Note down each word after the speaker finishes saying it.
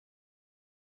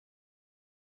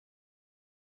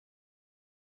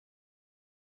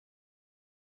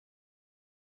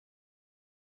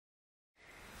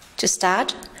To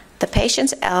start, the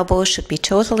patient's elbow should be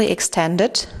totally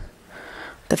extended,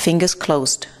 the fingers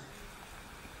closed.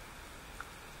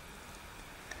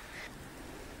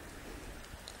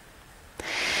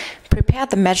 Prepare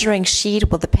the measuring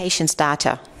sheet with the patient's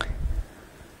data.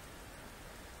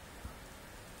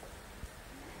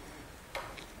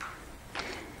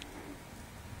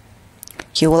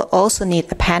 You will also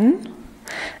need a pen,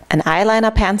 an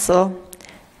eyeliner pencil,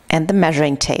 and the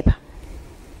measuring tape.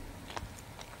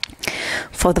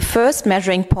 For the first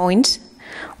measuring point,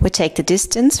 we take the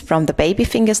distance from the baby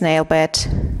finger's nail bed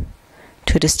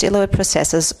to the styloid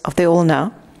processes of the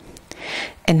ulna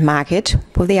and mark it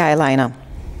with the eyeliner.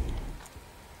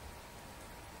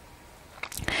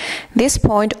 This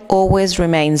point always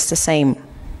remains the same.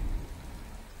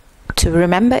 To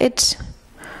remember it,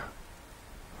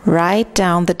 write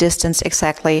down the distance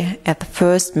exactly at the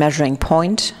first measuring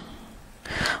point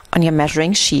on your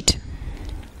measuring sheet.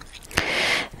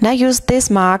 Now use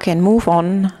this mark and move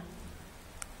on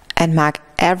and mark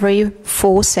every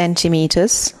 4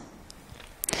 centimeters.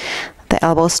 The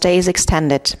elbow stays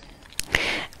extended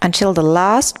until the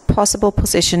last possible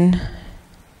position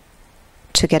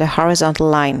to get a horizontal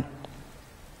line.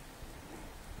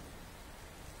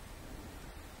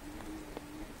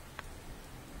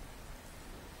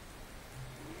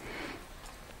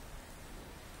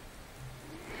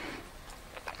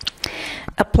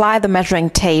 Apply the measuring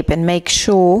tape and make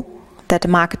sure that the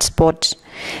marked spot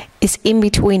is in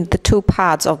between the 2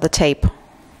 parts of the tape.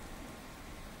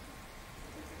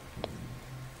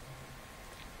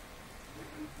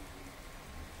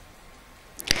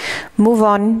 Move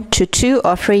on to 2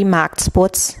 or 3 marked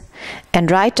spots and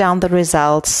write down the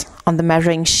results on the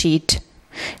measuring sheet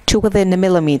to within a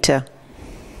millimeter.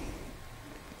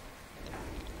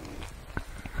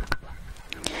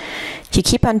 You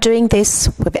keep on doing this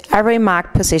with every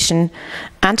marked position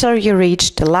until you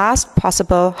reach the last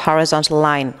possible horizontal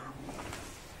line.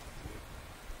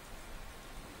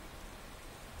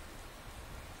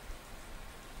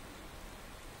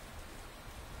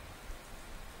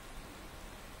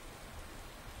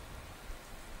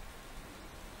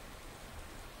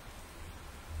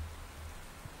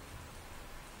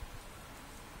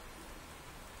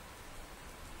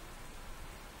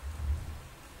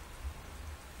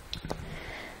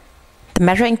 The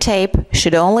measuring tape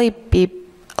should only be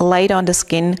laid on the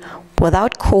skin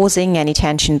without causing any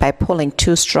tension by pulling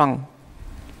too strong.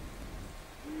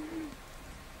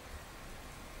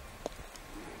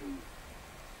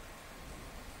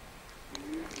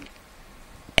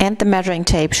 And the measuring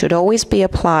tape should always be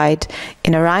applied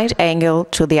in a right angle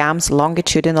to the arm's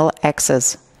longitudinal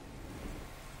axis.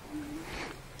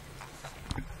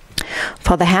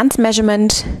 For the hand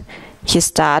measurement, you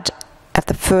start at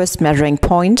the first measuring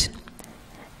point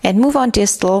and move on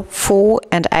distal 4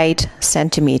 and 8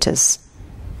 centimeters.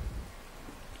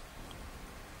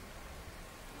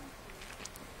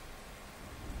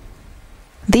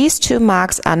 These 2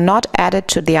 marks are not added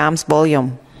to the arm's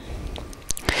volume.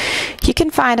 You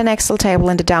can find an Excel table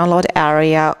in the download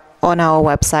area on our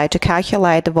website to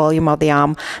calculate the volume of the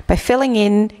arm by filling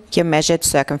in your measured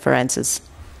circumferences.